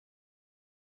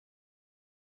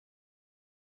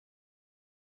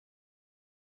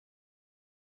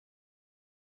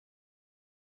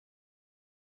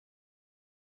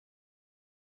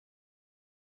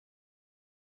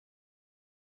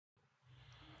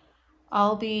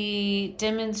I'll be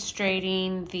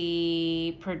demonstrating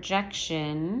the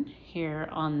projection here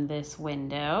on this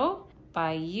window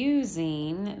by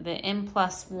using the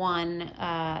M+1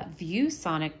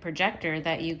 ViewSonic projector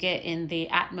that you get in the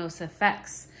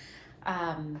AtmosFX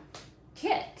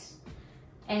kit.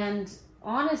 And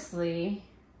honestly,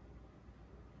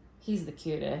 he's the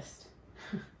cutest.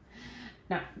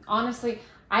 No, honestly,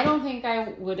 I don't think I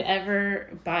would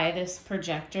ever buy this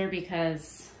projector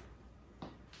because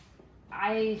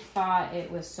I thought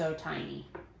it was so tiny.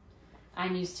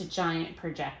 I'm used to giant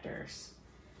projectors.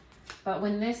 But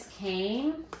when this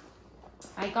came,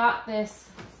 I got this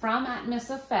from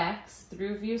AtmosFX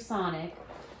through ViewSonic.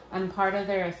 I'm part of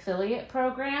their affiliate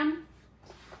program,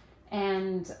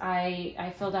 and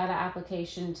I filled out an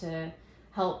application to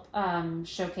help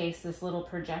showcase this little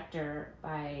projector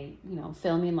by,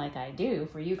 filming like I do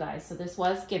for you guys. So this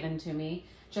was given to me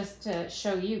just to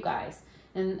show you guys.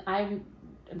 And I'm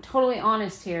totally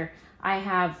honest here. I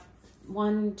have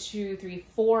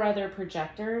 4 other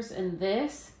projectors, and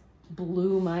this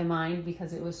blew my mind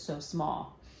because it was so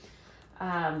small.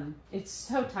 It's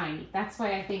so tiny. That's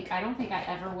why I don't think I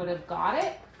ever would have got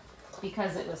it,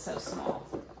 because it was so small.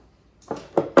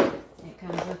 It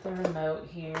comes with the remote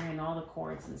here and all the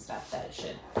cords and stuff that it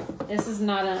should. This is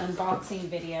not an unboxing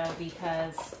video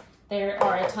because there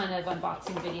are a ton of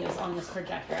unboxing videos on this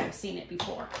projector. I've seen it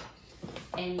before.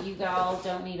 And you all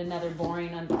don't need another boring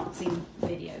unboxing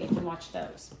video. You can watch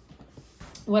those.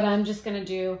 What I'm just going to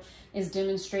do is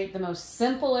demonstrate the most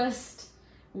simplest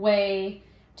way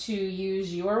to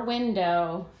use your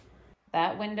window,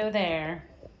 that window there.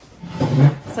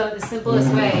 So the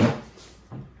simplest way,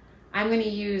 I'm going to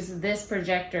use this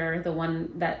projector, the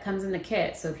one that comes in the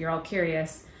kit. So if you're all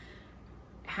curious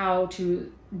how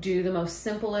to do the most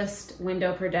simplest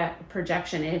window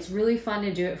projection, and it's really fun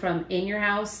to do it from in your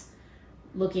house,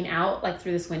 looking out like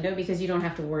through this window, because you don't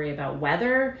have to worry about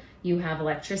weather. You have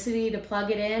electricity to plug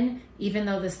it in, even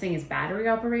though this thing is battery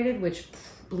operated, which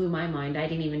blew my mind. I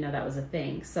didn't even know that was a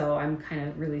thing. So I'm kind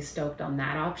of really stoked on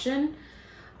that option.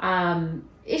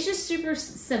 It's just super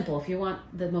simple if you want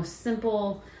the most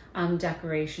simple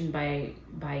decoration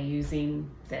by using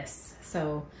this.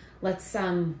 So let's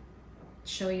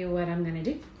show you what I'm gonna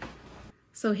do.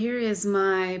 So here is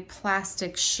my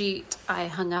plastic sheet I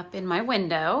hung up in my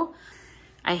window.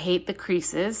 I hate the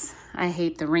creases, I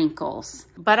hate the wrinkles,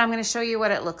 but I'm gonna show you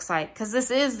what it looks like, because this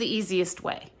is the easiest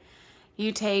way.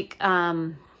 You take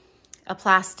a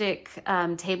plastic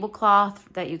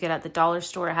tablecloth that you get at the dollar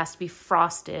store. It has to be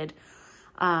frosted,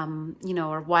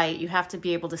 or white. You have to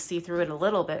be able to see through it a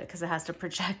little bit because it has to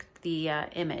project the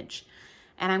image.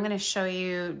 And I'm gonna show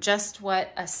you just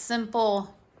what a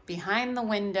simple behind the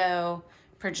window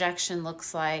projection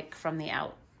looks like from the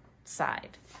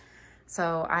outside.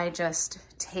 So I just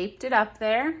taped it up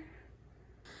there.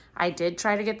 I did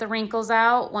try to get the wrinkles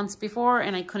out once before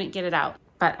and I couldn't get it out,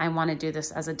 but I want to do this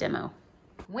as a demo.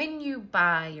 When you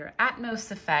buy your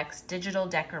AtmosFX digital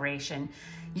decoration,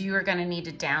 you are going to need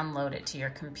to download it to your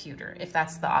computer if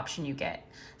that's the option you get.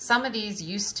 Some of these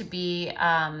used to be,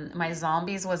 my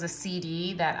Zombies was a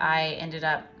CD that I ended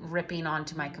up ripping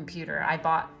onto my computer. I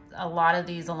bought a lot of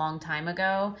these a long time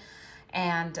ago,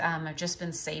 and I've just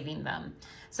been saving them.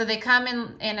 So they come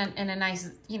in a nice,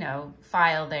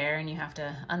 file there, and you have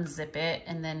to unzip it.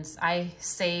 And then I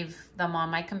save them on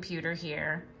my computer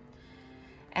here.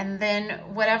 And then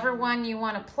whatever one you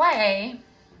want to play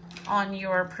on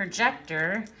your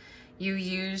projector, you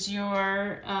use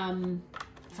your,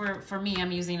 for me,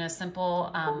 I'm using a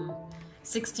simple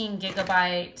 16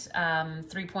 gigabyte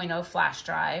 3.0 flash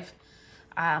drive.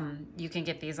 You can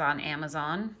get these on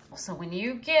Amazon. So when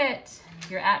you get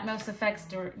your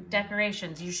AtmosFX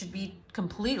decorations, you should be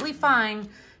completely fine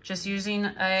just using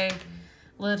a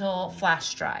little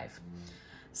flash drive.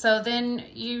 So then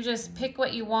you just pick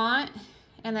what you want.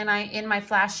 And then in my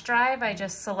flash drive, I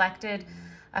just selected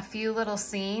a few little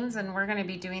scenes, and we're gonna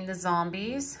be doing the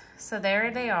zombies. So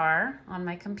there they are on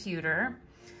my computer.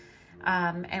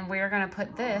 And we're gonna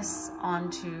put this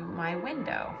onto my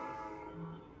window.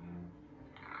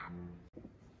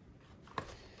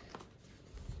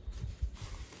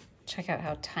 Check out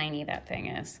how tiny that thing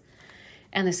is.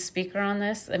 And the speaker on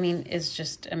this, is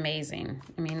just amazing.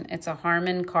 It's a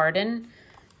Harman Kardon.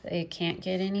 You can't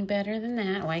get any better than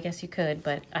that. Well, I guess you could,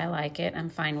 but I like it. I'm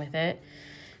fine with it.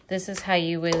 This is how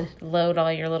you would load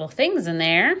all your little things in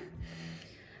there.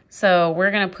 So we're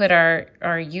gonna put our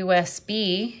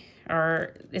USB,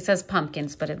 or it says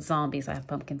pumpkins, but it's zombies. I have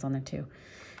pumpkins on there too.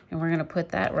 And we're gonna put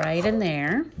that right in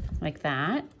there, like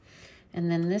that. And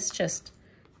then this just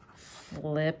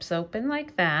flips open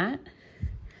like that.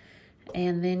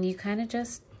 And then you kind of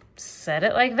just set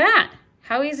it like that.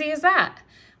 How easy is that?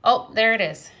 Oh, there it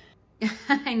is.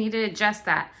 I need to adjust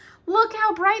that. Look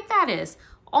how bright that is.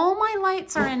 All my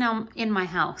lights are in my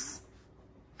house.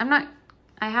 That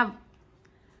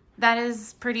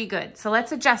is pretty good. So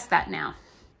let's adjust that now.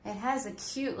 It has a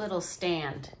cute little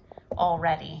stand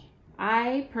already.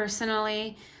 I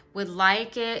personally would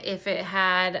like it if it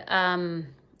had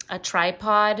a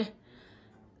tripod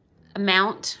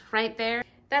mount right there.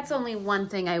 That's only one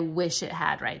thing I wish it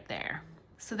had right there.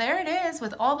 So there it is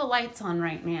with all the lights on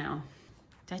right now.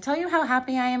 Did I tell you how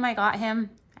happy I am I got him?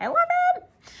 I love him.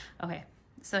 Okay,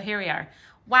 so here we are.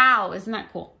 Wow, isn't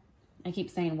that cool? I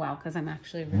keep saying wow because I'm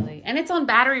actually really, and it's on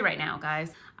battery right now,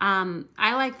 guys. I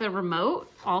like the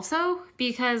remote also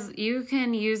because you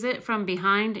can use it from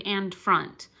behind and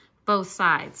front, both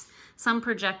sides. Some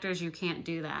projectors you can't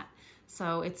do that.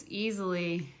 So it's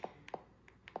easily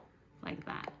like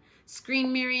that.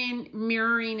 Screen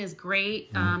mirroring is great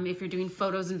if you're doing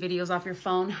photos and videos off your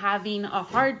phone. Having a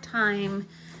hard time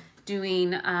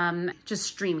doing just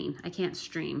streaming. I can't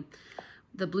stream.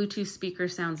 The Bluetooth speaker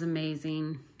sounds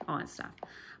amazing, all that stuff.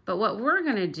 But what we're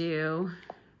gonna do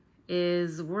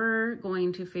is we're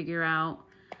going to figure out,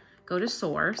 go to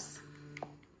source,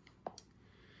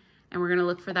 and we're gonna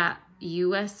look for that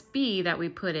USB that we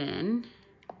put in,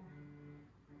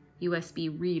 USB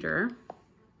reader.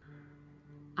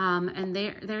 And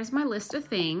there's my list of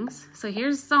things. So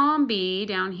here's zombie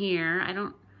down here. I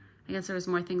guess there was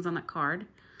more things on that card.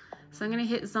 So I'm gonna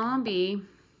hit zombie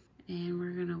and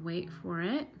we're gonna wait for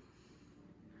it.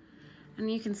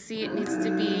 And you can see it needs to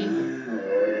be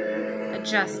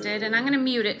adjusted, and I'm gonna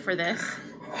mute it for this.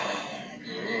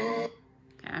 Okay,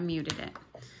 I muted it.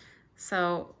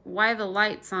 So why the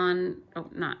light's on, oh,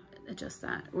 not adjust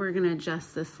that. We're gonna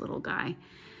adjust this little guy.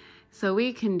 So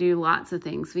we can do lots of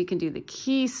things. We can do the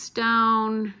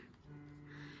keystone.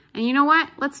 And you know what?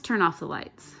 Let's turn off the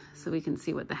lights so we can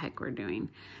see what the heck we're doing.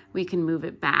 We can move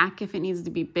it back if it needs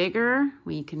to be bigger.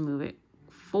 We can move it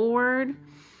forward.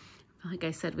 Like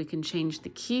I said, we can change the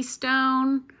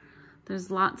keystone. There's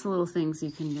lots of little things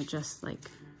you can adjust, like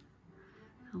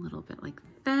a little bit like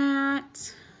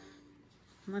that.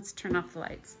 And let's turn off the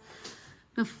lights.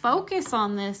 The focus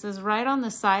on this is right on the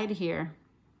side here.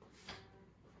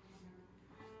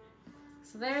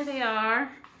 So there they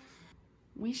are.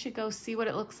 We should go see what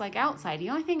it looks like outside. The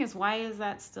only thing is, why is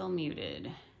that still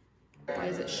muted? Why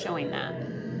is it showing that?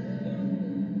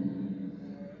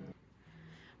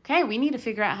 Okay, we need to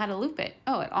figure out how to loop it.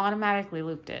 Oh, it automatically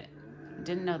looped it.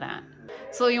 Didn't know that.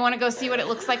 So you want to go see what it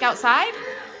looks like outside?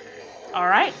 All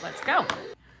right, let's go.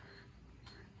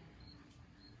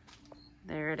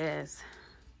 There it is.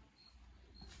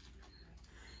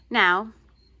 Now,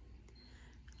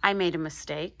 I made a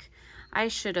mistake. I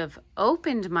should have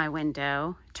opened my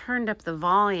window, turned up the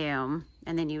volume,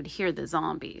 and then you'd hear the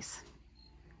zombies.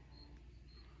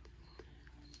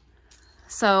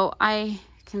 So I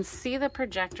can see the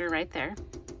projector right there,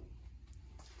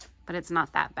 but it's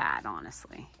not that bad,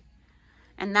 honestly.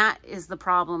 And that is the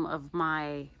problem of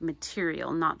my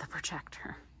material, not the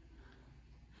projector.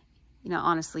 You know,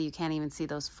 honestly, you can't even see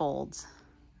those folds.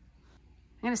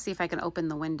 I'm gonna see if I can open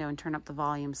the window and turn up the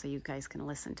volume so you guys can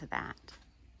listen to that.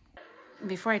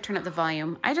 Before I turn up the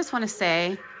volume, I just want to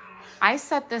say I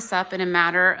set this up in a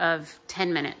matter of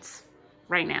 10 minutes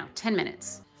right now. 10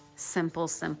 minutes. Simple,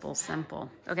 simple,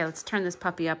 simple. Okay, let's turn this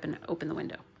puppy up and open the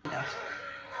window. I'm gonna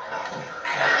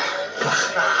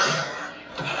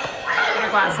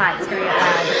go outside. It's gonna get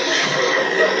loud.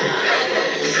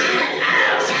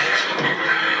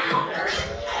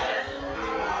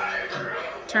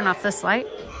 Turn off this light.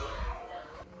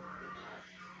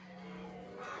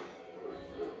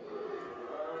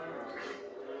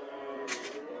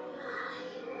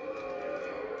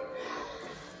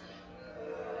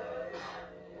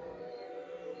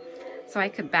 So I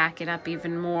could back it up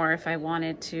even more if I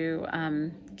wanted to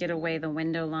get away the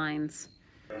window lines.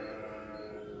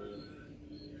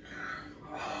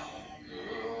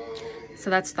 So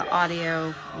that's the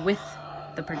audio with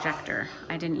the projector.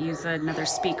 I didn't use another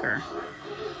speaker.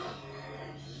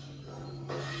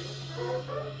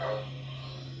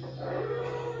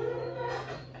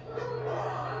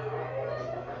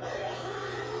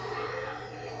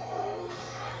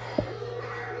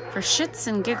 For shits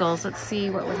and giggles, let's see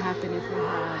what would happen if we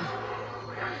had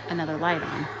another light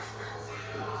on.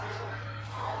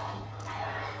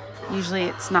 Usually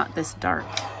it's not this dark.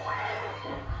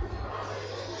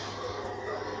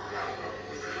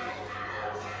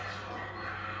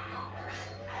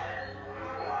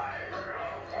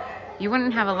 You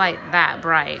wouldn't have a light that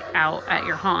bright out at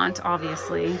your haunt,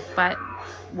 obviously, but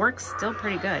works still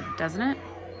pretty good, doesn't it?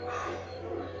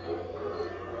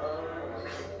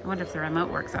 I wonder if the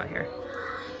remote works out here.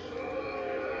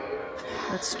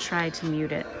 Let's try to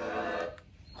mute it.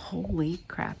 Holy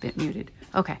crap, it muted.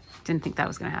 Okay, didn't think that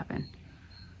was gonna happen.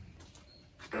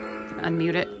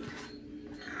 Unmute it.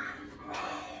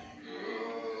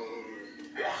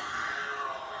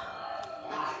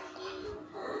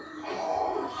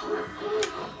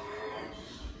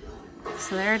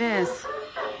 So there it is.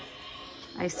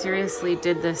 I seriously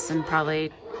did this in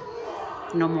probably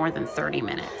no more than 30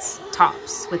 minutes,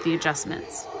 tops, with the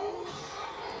adjustments.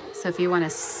 So if you want a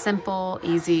simple,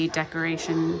 easy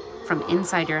decoration from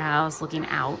inside your house, looking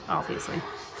out, obviously.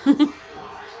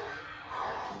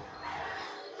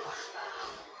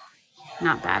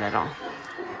 Not bad at all.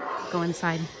 Go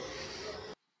inside.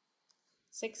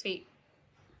 6 feet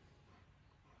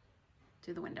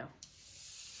to the window.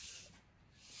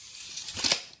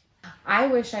 I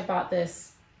wish I bought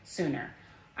this sooner.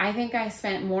 I think I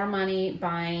spent more money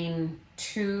buying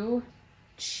 2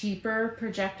 cheaper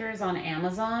projectors on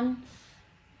Amazon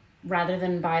rather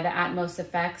than buy the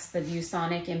AtmosFX, the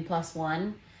ViewSonic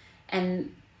M+1.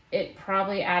 And it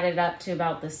probably added up to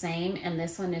about the same. And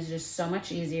this one is just so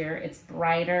much easier. It's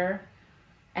brighter.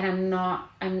 And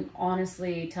I'm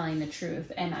honestly telling the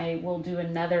truth. And I will do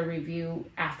another review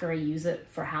after I use it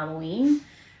for Halloween.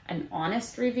 An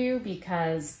honest review,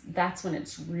 because that's when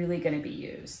it's really going to be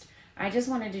used. I just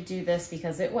wanted to do this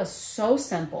because it was so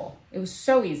simple. It was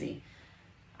so easy.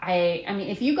 I mean,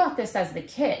 if you got this as the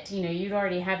kit, you know, you'd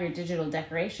already have your digital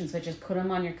decorations, so just put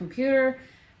them on your computer.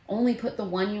 Only put the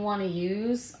one you want to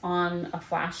use on a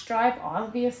flash drive.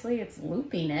 Obviously, it's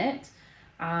looping it.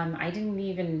 I didn't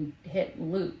even hit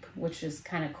loop, which is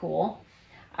kind of cool.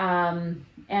 And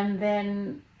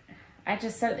then I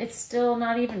just said it's still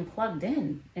not even plugged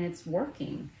in and it's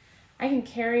working. I can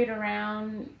carry it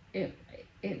around. It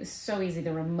was so easy.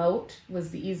 The remote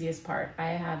was the easiest part. I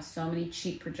have so many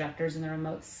cheap projectors and the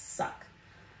remotes suck.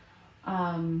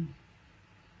 I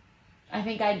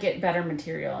think I'd get better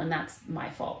material, and that's my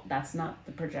fault. That's not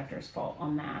the projector's fault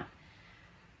on that.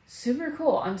 Super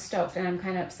cool. I'm stoked, and I'm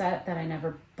kind of upset that I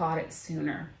never bought it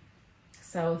sooner.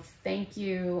 So thank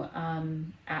you,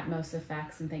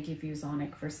 AtmosFX, and thank you,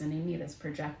 ViewSonic, for sending me this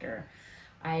projector.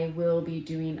 I will be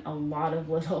doing a lot of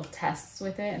little tests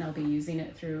with it, and I'll be using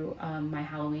it through my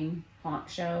Halloween haunt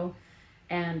show,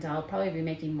 and I'll probably be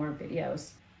making more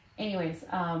videos. Anyways,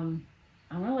 I'm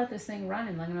gonna let this thing run,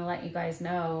 and I'm gonna let you guys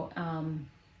know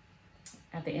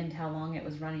at the end how long it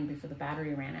was running before the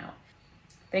battery ran out.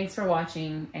 Thanks for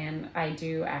watching, and I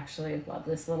do actually love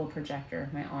this little projector,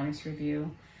 my honest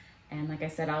review. And like I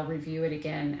said, I'll review it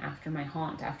again after my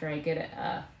haunt, after I get it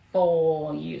a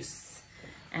full use.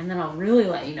 And then I'll really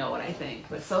let you know what I think.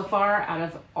 But so far, out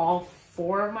of all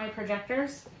 4 of my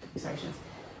projectors,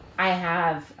 I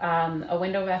have a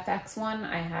Windows FX one.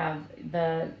 I have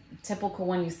the typical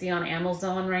one you see on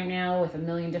Amazon right now with a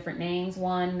million different names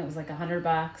one. It was like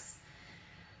 $100.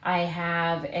 I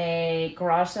have a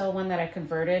garage sale one that I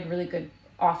converted, really good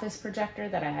office projector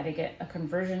that I had to get a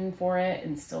conversion for it,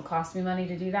 and still cost me money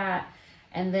to do that.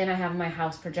 And then I have my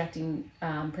house projecting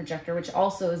projector, which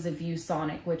also is a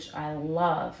ViewSonic, which I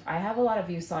love. I have a lot of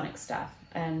ViewSonic stuff.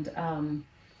 And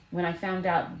when I found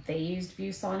out they used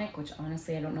ViewSonic, which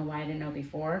honestly I don't know why I didn't know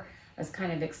before, I was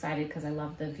kind of excited because I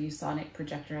love the ViewSonic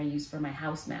projector I use for my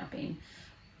house mapping,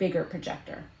 bigger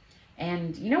projector.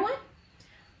 And you know what?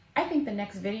 I think the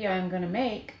next video I'm going to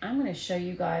make, I'm going to show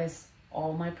you guys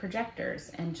all my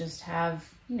projectors and just have,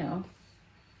 you know,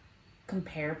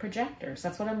 compare projectors.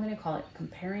 That's what I'm going to call it,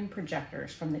 comparing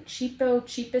projectors, from the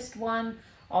cheapest one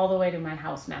all the way to my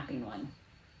house mapping one.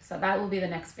 So that will be the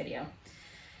next video.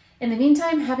 In the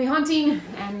meantime, happy haunting,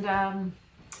 and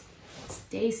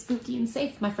stay spooky and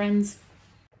safe, my friends.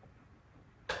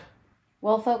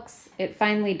 Well, folks, it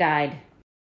finally died.